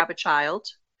to have a child,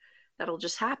 that'll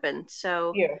just happen.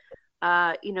 So,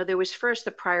 you know, there was first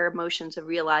the prior emotions of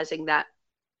realizing that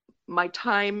my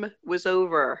time was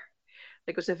over.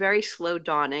 Like it was a very slow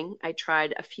dawning. I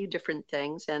tried a few different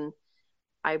things and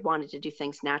I wanted to do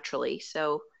things naturally.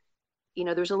 So, you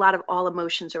know, there's a lot of all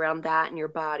emotions around that in your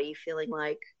body, feeling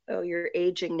like, oh, you're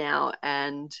aging now.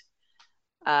 And,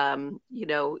 you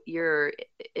know, you're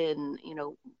in, you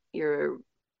know, you're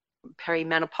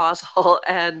perimenopausal.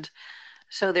 And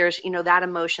so there's, you know, that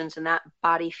emotions and that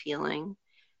body feeling.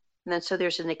 And then so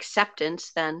there's an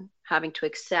acceptance, then having to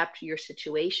accept your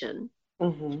situation.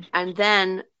 And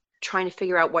then trying to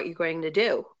figure out what you're going to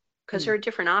do, because there are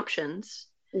different options.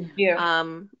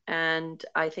 And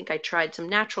I think I tried some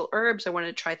natural herbs. I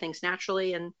wanted to try things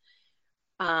naturally. And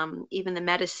even the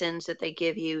medicines that they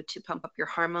give you to pump up your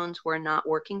hormones were not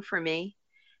working for me.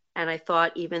 And I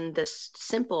thought even the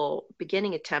simple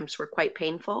beginning attempts were quite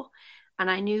painful. And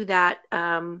I knew that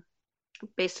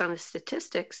based on the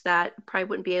statistics that I probably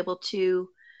wouldn't be able to,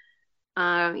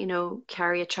 you know,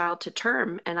 carry a child to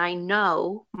term. And I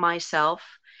know myself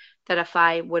that if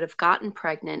I would have gotten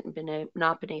pregnant and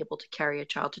not been able to carry a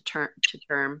child to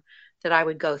term, that I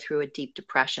would go through a deep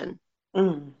depression.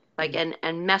 Like,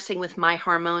 and messing with my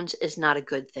hormones is not a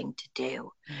good thing to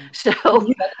do. So,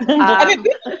 I mean,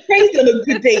 it's crazy on a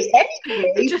good day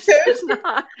anyway. Just is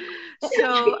not.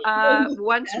 So,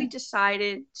 once we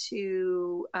decided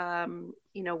to,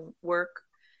 you know, work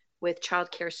with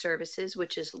Child Care Services,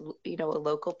 which is, you know, a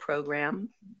local program.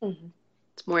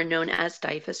 It's more known as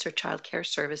DYFS or Child Care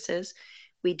Services.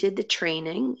 We did the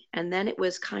training, and then it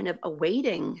was kind of a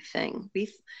waiting thing. You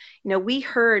know, we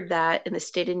heard that in the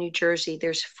state of New Jersey,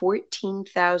 there's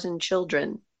 14,000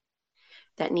 children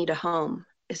that need a home.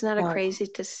 Isn't that a crazy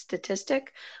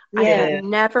statistic? I had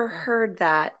never heard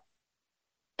that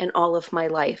in all of my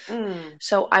life.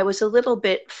 So I was a little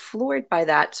bit floored by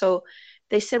that. So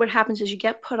they said what happens is you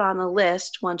get put on a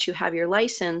list once you have your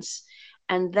license,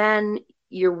 and then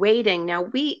you're waiting. Now,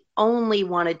 we only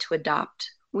wanted to adopt.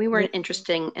 We weren't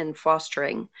interested in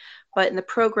fostering, but in the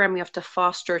program, you have to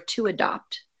foster to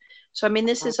adopt. So, I mean,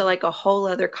 this is like a whole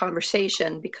other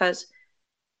conversation, because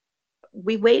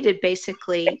we waited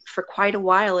basically for quite a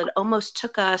while. It almost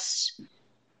took us,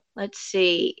 let's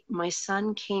see, my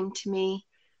son came to me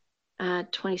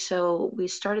so we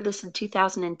started this in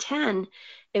 2010.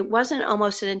 It wasn't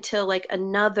almost until like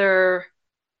another,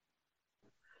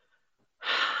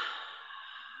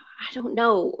 I don't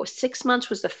know, 6 months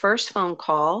was the first phone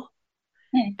call,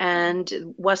 and it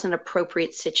wasn't an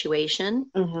appropriate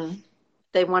situation.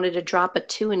 They wanted to drop a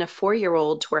 2 and a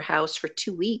 4-year-old to our house for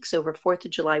 2 weeks over 4th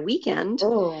of July weekend.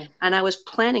 And I was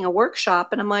planning a workshop,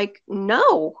 and I'm like,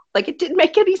 no, like it didn't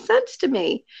make any sense to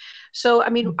me. So, I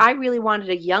mean, I really wanted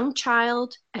a young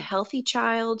child, a healthy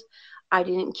child. I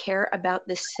didn't care about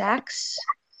the sex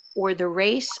or the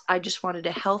race. I just wanted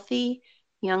a healthy,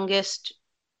 youngest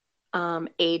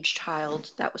age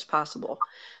child that was possible.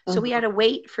 So we had to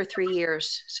wait for 3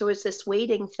 years. So it's this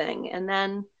waiting thing. And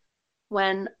then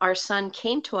when our son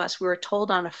came to us, we were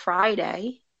told on a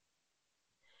Friday.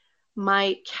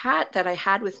 My cat that I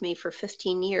had with me for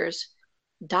 15 years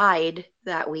died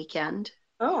that weekend.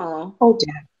 Oh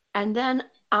dear. And then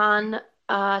on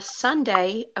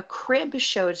Sunday, a crib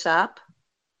shows up.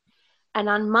 And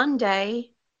on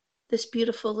Monday, this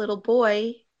beautiful little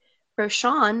boy,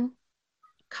 Roshan,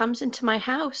 comes into my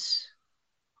house.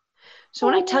 So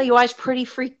when I tell you I was pretty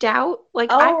freaked out,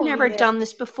 like I've never done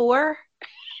this before.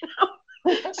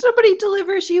 Somebody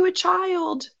delivers you a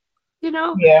child,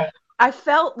 Yeah. I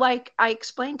felt like I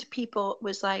explained to people, it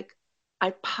was like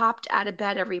I popped out of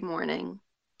bed every morning.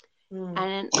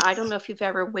 And I don't know if you've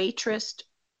ever waitressed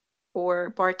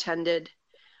or bartended,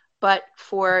 but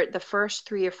for the first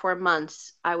 3 or 4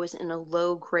 months, I was in a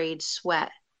low grade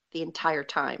sweat the entire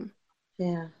time.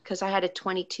 Yeah. Because I had a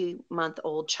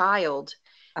 22-month-old child.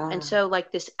 And so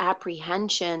like this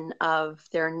apprehension of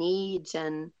their needs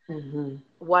and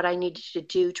what I needed to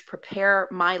do to prepare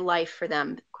my life for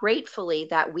them. Gratefully,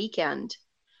 that weekend,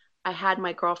 I had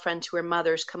my girlfriends who were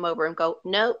mothers come over and go,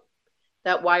 nope,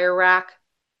 that wire rack,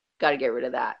 got to get rid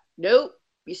of that. Nope.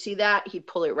 You see that? He'd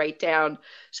pull it right down.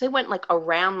 So they went like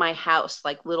around my house,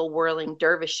 like little whirling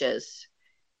dervishes,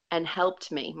 and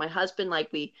helped me. My husband,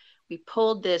 like we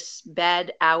pulled this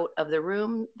bed out of the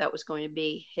room that was going to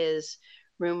be his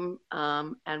room.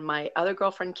 And my other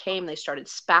girlfriend came, they started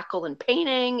spackle and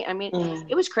painting. I mean,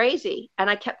 it was crazy. And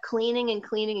I kept cleaning and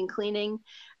cleaning and cleaning.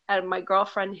 And my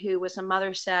girlfriend, who was a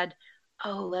mother, said,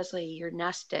 oh, Leslie, you're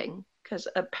nesting. Because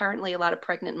apparently a lot of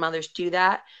pregnant mothers do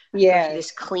that. Yeah.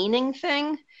 This cleaning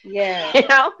thing. Yeah.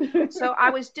 So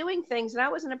I was doing things, and I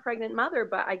wasn't a pregnant mother,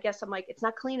 but I guess I'm like, it's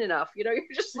not clean enough. You're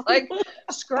just like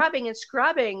scrubbing and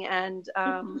scrubbing. And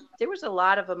there was a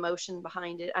lot of emotion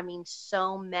behind it. I mean,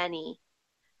 so many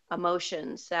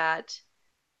emotions that,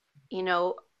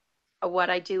 what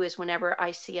I do is whenever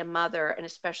I see a mother, and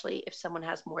especially if someone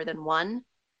has more than one,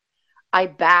 I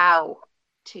bow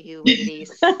to you,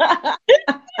 ladies. I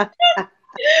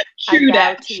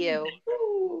bow to you.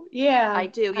 Yeah, I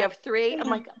do. You have 3. I'm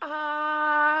like,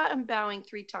 I'm bowing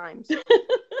 3 times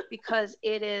because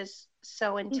it is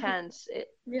so intense.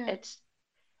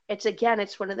 It's again,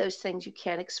 it's one of those things you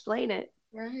can't explain it,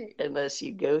 right? Unless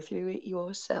you go through it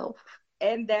yourself.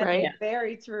 And that's right?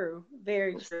 very true.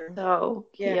 Very true. So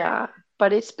yeah,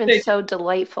 but it's been so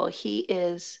delightful. He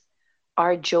is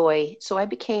our joy. So I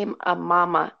became a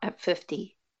mama at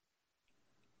 50.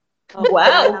 Oh,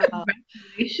 wow.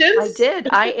 Congratulations. I did.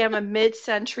 I am a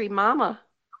mid-century mama.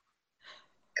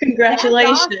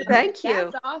 Congratulations. Awesome. Thank you.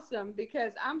 That's awesome,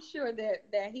 because I'm sure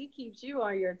that he keeps you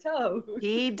on your toes.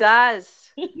 He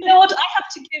does. You know what? I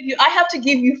have to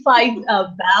give you 5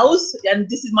 bows, and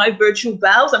this is my virtual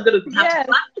bows. I'm going to have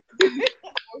to clap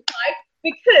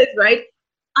because, right,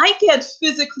 I get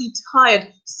physically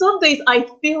tired. Some days I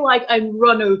feel like I'm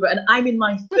run over, and I'm in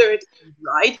my 30s,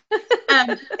 right?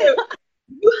 And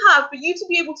for you to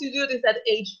be able to do this at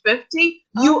age 50,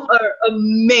 you are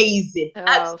amazing.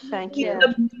 Oh, thank you.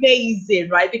 Amazing,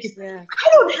 right? Because I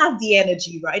don't have the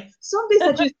energy, right? Some days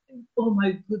I just think, oh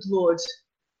my good Lord.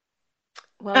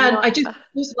 Well, and I just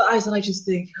close my eyes and I just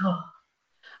think, oh.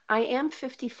 I am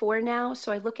 54 now,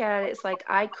 so I look at it as like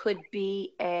I could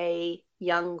be a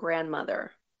young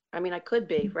grandmother. I mean, I could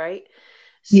be, right?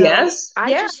 So yes. I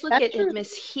just look at it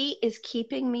as he is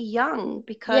keeping me young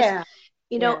because,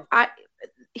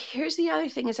 here's the other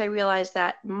thing is I realized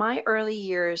that my early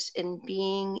years in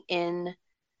being in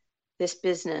this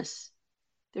business,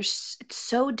 it's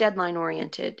so deadline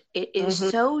oriented. It is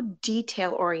so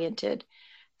detail oriented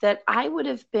that I would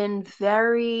have been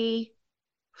very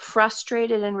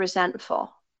frustrated and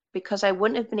resentful because I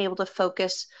wouldn't have been able to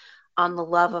focus on the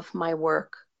love of my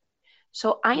work.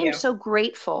 So I am so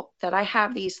grateful that I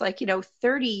have these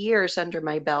 30 years under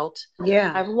my belt.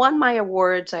 Yeah. I've won my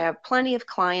awards. I have plenty of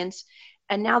clients.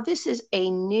 And now this is a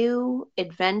new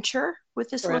adventure with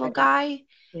this little guy.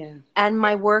 Yeah. And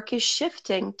my work is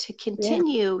shifting to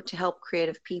continue to help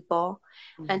creative people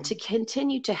and to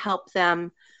continue to help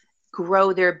them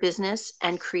grow their business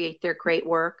and create their great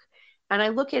work. And I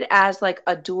look at it as like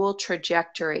a dual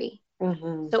trajectory.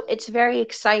 So it's very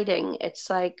exciting. It's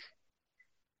like,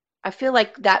 I feel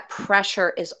like that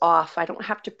pressure is off. I don't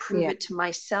have to prove it to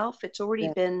myself. It's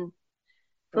already been,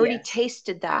 already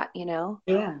tasted that,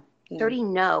 Yeah. Already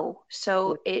know.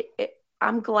 So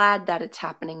I'm glad that it's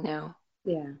happening now.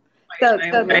 Yeah. So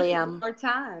really am. Your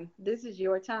time. This is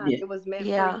your time. Yeah. It was meant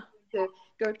for you to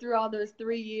go through all those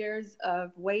 3 years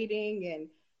of waiting and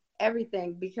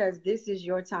everything because this is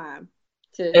your time.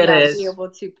 to be able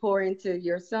to pour into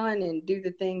your son and do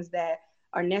the things that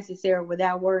are necessary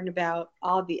without worrying about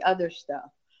all the other stuff.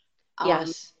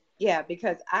 Yes. Yeah,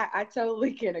 because I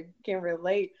totally can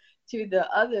relate to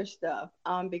the other stuff,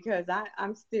 because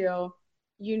I'm still,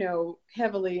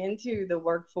 heavily into the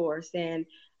workforce. And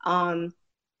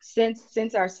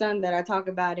since our son that I talk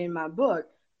about in my book,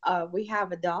 we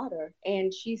have a daughter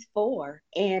and she's 4.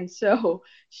 And so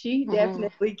she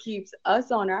definitely keeps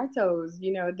us on our toes.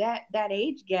 That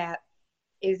age gap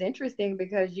is interesting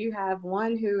because you have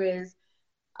one who is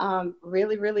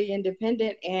really, really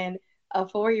independent, and a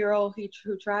 4-year-old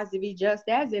who tries to be just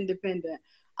as independent.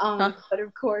 But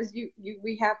of course,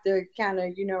 we have to kind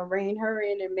of, rein her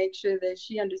in and make sure that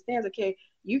she understands, okay,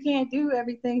 you can't do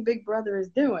everything Big Brother is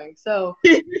doing. So,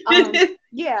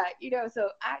 yeah, so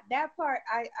that part,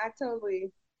 I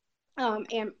totally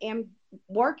am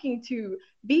working to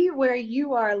be where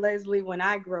you are, Leslie, when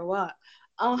I grow up,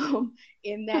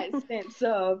 in that sense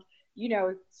of,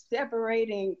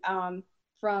 separating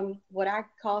from what I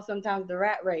call sometimes the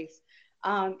rat race,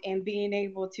 and being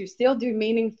able to still do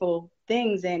meaningful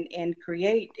things and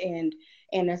create and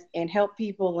help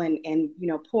people and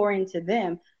pour into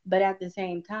them, but at the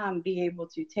same time be able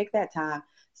to take that time,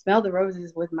 smell the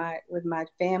roses with my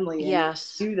family, and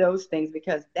do those things,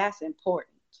 because that's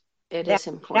important. It is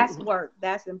important. That's work.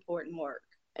 That's important work.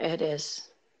 It is.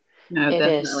 No, it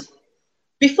definitely.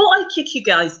 Before I kick you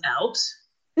guys out,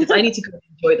 because I need to go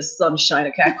enjoy the sunshine.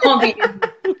 Okay, I can't be in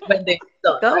when they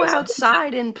start. Go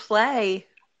outside and play.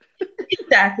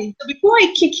 Exactly. So before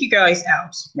I kick you guys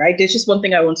out, right? There's just one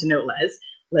thing I want to know,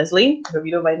 Leslie. Hope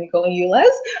you don't mind me calling you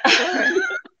Les. Sure.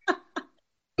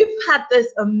 You've had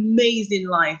this amazing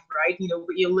life, right?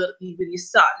 With your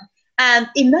son. And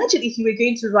imagine if you were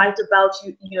going to write about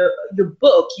your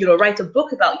book. Write a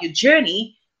book about your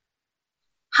journey.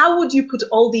 How would you put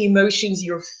all the emotions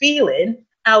you're feeling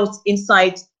out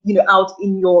inside, out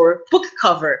in your book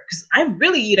cover? Because I'm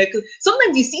really, because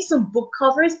sometimes you see some book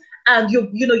covers and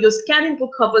you're scanning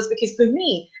book covers, because for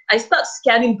me, I start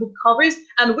scanning book covers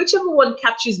and whichever one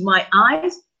captures my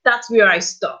eyes, that's where I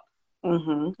stop.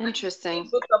 Interesting.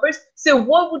 Book covers. So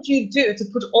what would you do to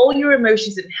put all your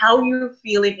emotions and how you're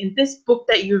feeling in this book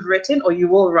that you've written or you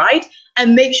will write,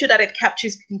 and make sure that it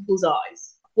captures people's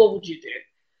eyes? What would you do?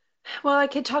 Well, I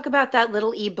could talk about that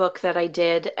little ebook that I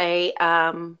did. I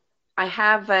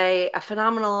have a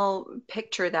phenomenal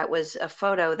picture that was a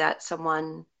photo that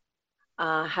someone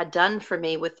had done for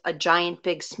me with a giant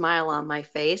big smile on my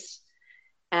face.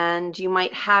 And you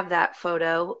might have that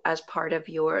photo as part of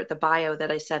the bio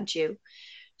that I sent you.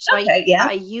 So okay,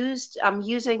 I'm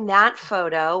using that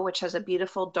photo, which has a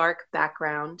beautiful dark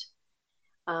background.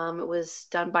 It was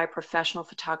done by a professional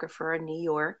photographer in New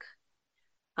York.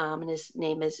 And his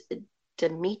name is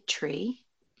Dimitri,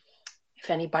 if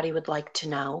anybody would like to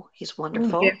know. He's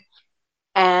wonderful. Yeah.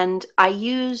 And I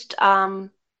used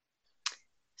some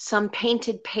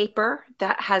painted paper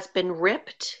that has been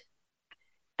ripped,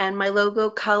 and my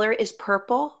logo color is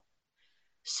purple.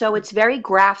 So it's very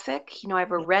graphic. I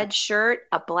have a red shirt,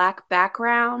 a black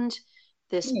background,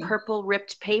 this purple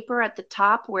ripped paper at the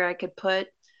top where I could put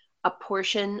a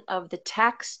portion of the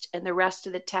text, and the rest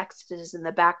of the text is in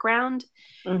the background.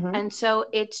 And so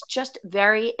it's just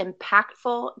very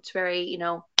impactful. It's very,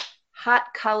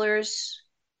 hot colors.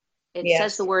 It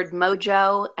says the word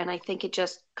mojo, and I think it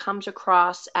just comes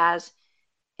across as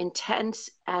intense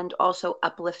and also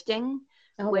uplifting,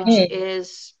 which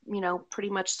is, pretty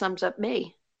much sums up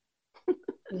me.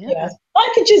 Yes.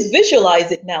 I can just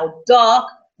visualize it now. Dark,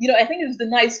 I think it was the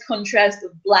nice contrast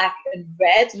of black and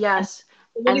red. Yes.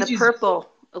 And the purple,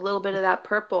 a little bit of that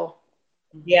purple.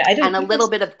 Yeah, and a little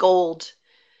bit of gold,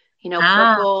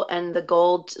 purple and the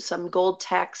gold, some gold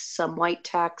text, some white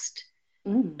text.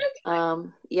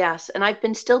 Yes. And I've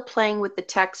been still playing with the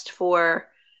text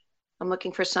I'm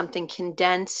looking for something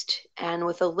condensed and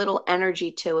with a little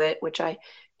energy to it, which I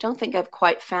don't think I've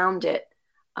quite found it.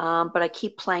 But I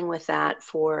keep playing with that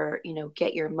for,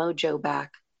 get your mojo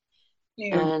back.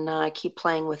 And I keep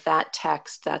playing with that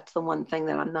text. That's the one thing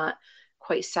that I'm not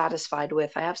quite satisfied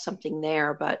with. I have something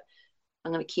there, but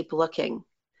I'm going to keep looking.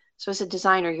 So as a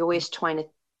designer, you're always trying to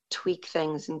tweak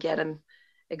things and get them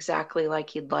exactly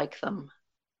like you'd like them.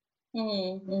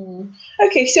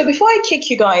 Okay, so before I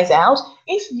kick you guys out,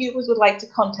 if viewers would like to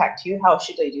contact you, how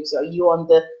should they do so? Are you on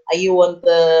the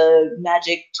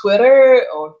Magic Twitter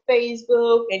or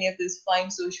Facebook, any of those fine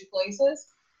social places?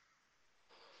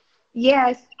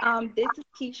 Yes, this is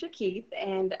Keisha Keith,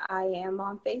 and I am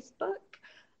on Facebook.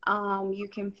 You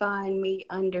can find me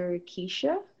under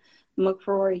Keisha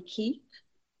McCrory Keith,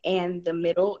 and the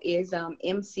middle is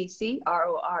MCC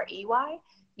ROREY.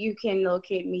 you can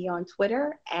locate me on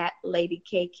Twitter at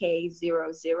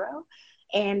LadyKK00,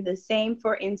 and the same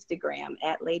for Instagram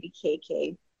at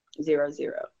LadyKK00.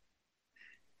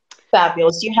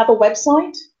 Fabulous. Do you have a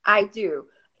website? I do.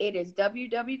 It is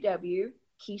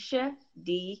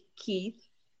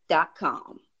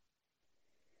www.KeishaDKeith.com.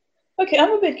 Okay,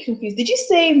 I'm a bit confused. Did you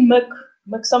say Mc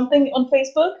something on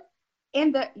Facebook?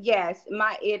 Yes,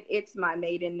 it's my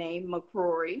maiden name,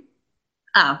 McCrory.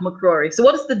 Ah, McCrory. So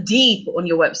what is the D on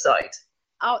your website?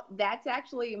 Oh, that's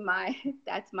actually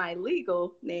that's my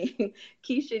legal name.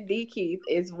 Keisha D. Keith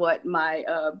is what my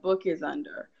book is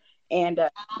under. And the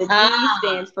D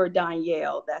stands for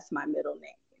Danielle. That's my middle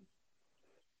name.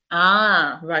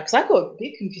 Ah, right. Because I got a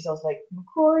bit confused. I was like,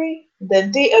 McCrory,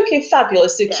 then D. Okay,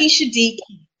 fabulous. So yes. Keisha D.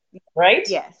 Keith, right?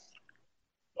 Yes.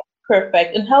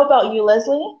 Perfect. And how about you,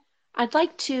 Leslie? I'd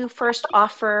like to first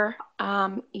offer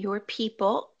your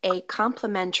people a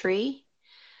complimentary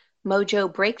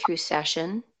Mojo Breakthrough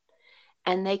session,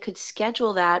 and they could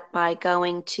schedule that by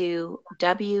going to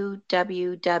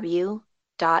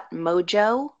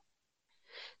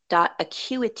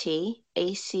www.mojo.acuity,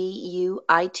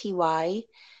 ACUITY,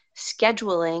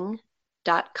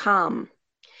 scheduling.com.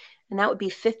 And that would be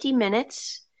 50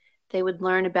 minutes. They would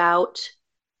learn about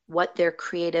what their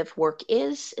creative work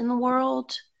is in the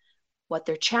world, what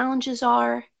their challenges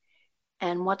are,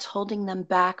 and what's holding them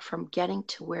back from getting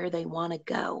to where they want to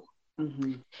go.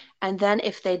 Mm-hmm. And then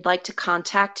if they'd like to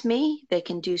contact me, they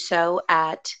can do so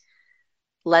at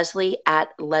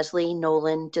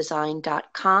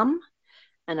leslie@leslienolandesign.com,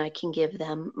 and I can give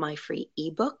them my free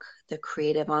ebook, The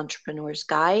Creative Entrepreneur's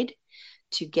Guide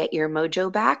to Get Your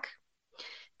Mojo Back.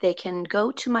 They can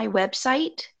go to my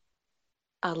website,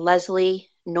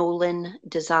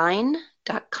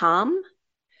 leslienolandesign.com.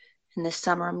 And this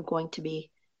summer, I'm going to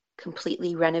be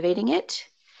completely renovating it.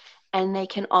 And they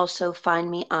can also find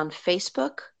me on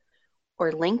Facebook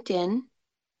or LinkedIn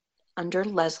under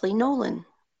Leslie Nolan.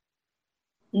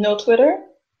 No Twitter?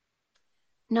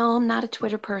 No, I'm not a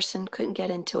Twitter person. Couldn't get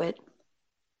into it.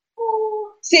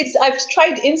 Oh. See, I've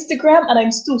tried Instagram and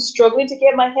I'm still struggling to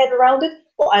get my head around it.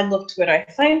 But I love Twitter. I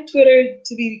find Twitter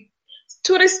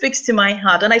speaks to my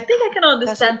heart. And I think I can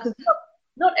understand because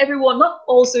not everyone, not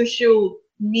all social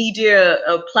media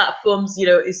platforms,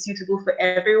 is suitable for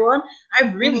everyone. I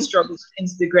really struggled with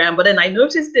Instagram, but then I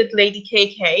noticed that Lady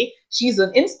KK, she's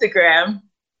on Instagram.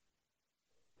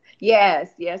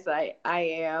 Yes, I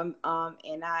am.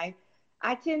 And I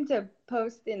tend to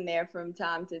post in there from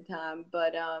time to time,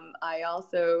 but I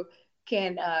also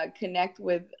can connect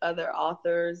with other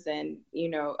authors and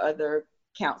other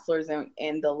counselors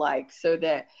and the like, so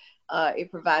that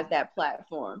it provides that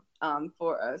platform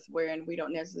for us, wherein we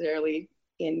don't necessarily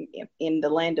in the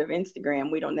land of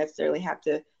Instagram, we don't necessarily have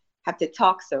to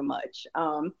talk so much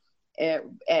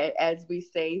as we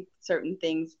say certain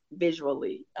things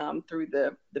visually through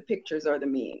the pictures or the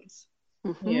memes.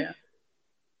 Mm-hmm. Yeah.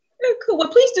 Oh, cool. Well,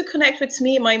 please do connect with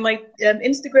me. My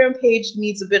Instagram page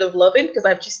needs a bit of loving because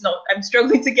I'm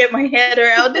struggling to get my head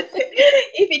around it.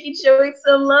 If you can show it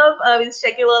some love, it's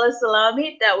Segilola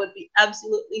Salami. That would be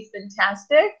absolutely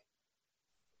fantastic.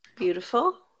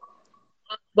 Beautiful.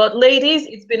 But ladies,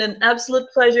 it's been an absolute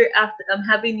pleasure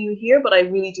having you here, but I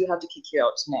really do have to kick you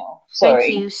out now. Sorry.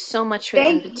 Thank you so much for the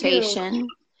invitation. You.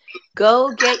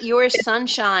 Go get your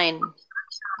sunshine.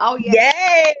 Oh, yeah.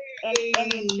 Yay! And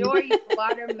enjoy your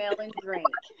watermelon drink.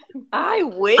 I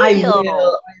will. I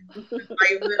will. Oh,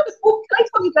 can I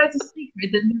tell you guys a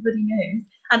secret that nobody knows?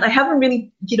 And I haven't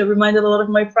really, reminded a lot of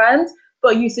my friends,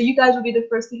 but you guys will be the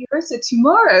first to hear. So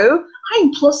tomorrow,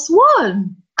 I'm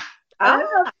 +1.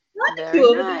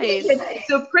 Very nice.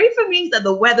 So pray for me that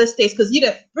the weather stays, because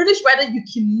British weather, you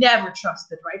can never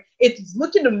trust it, right? It's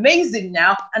looking amazing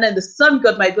now, and then the sun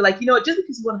god might be like, just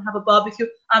because you want to have a barbecue,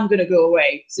 I'm gonna go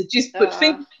away. So just put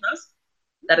fingers crossed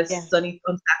that it's sunny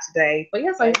on Saturday. But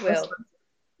yes, I will.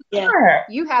 Yeah,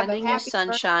 you have a happy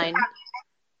sunshine.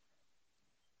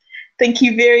 Thank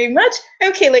you very much.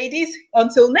 Okay, ladies,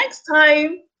 until next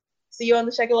time. See you on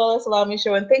the Segilola Salami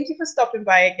Show, and thank you for stopping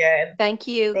by again. Thank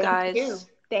you, guys. You.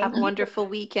 Have a wonderful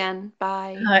weekend.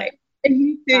 Bye. Hi. And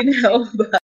you too now.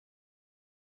 Bye.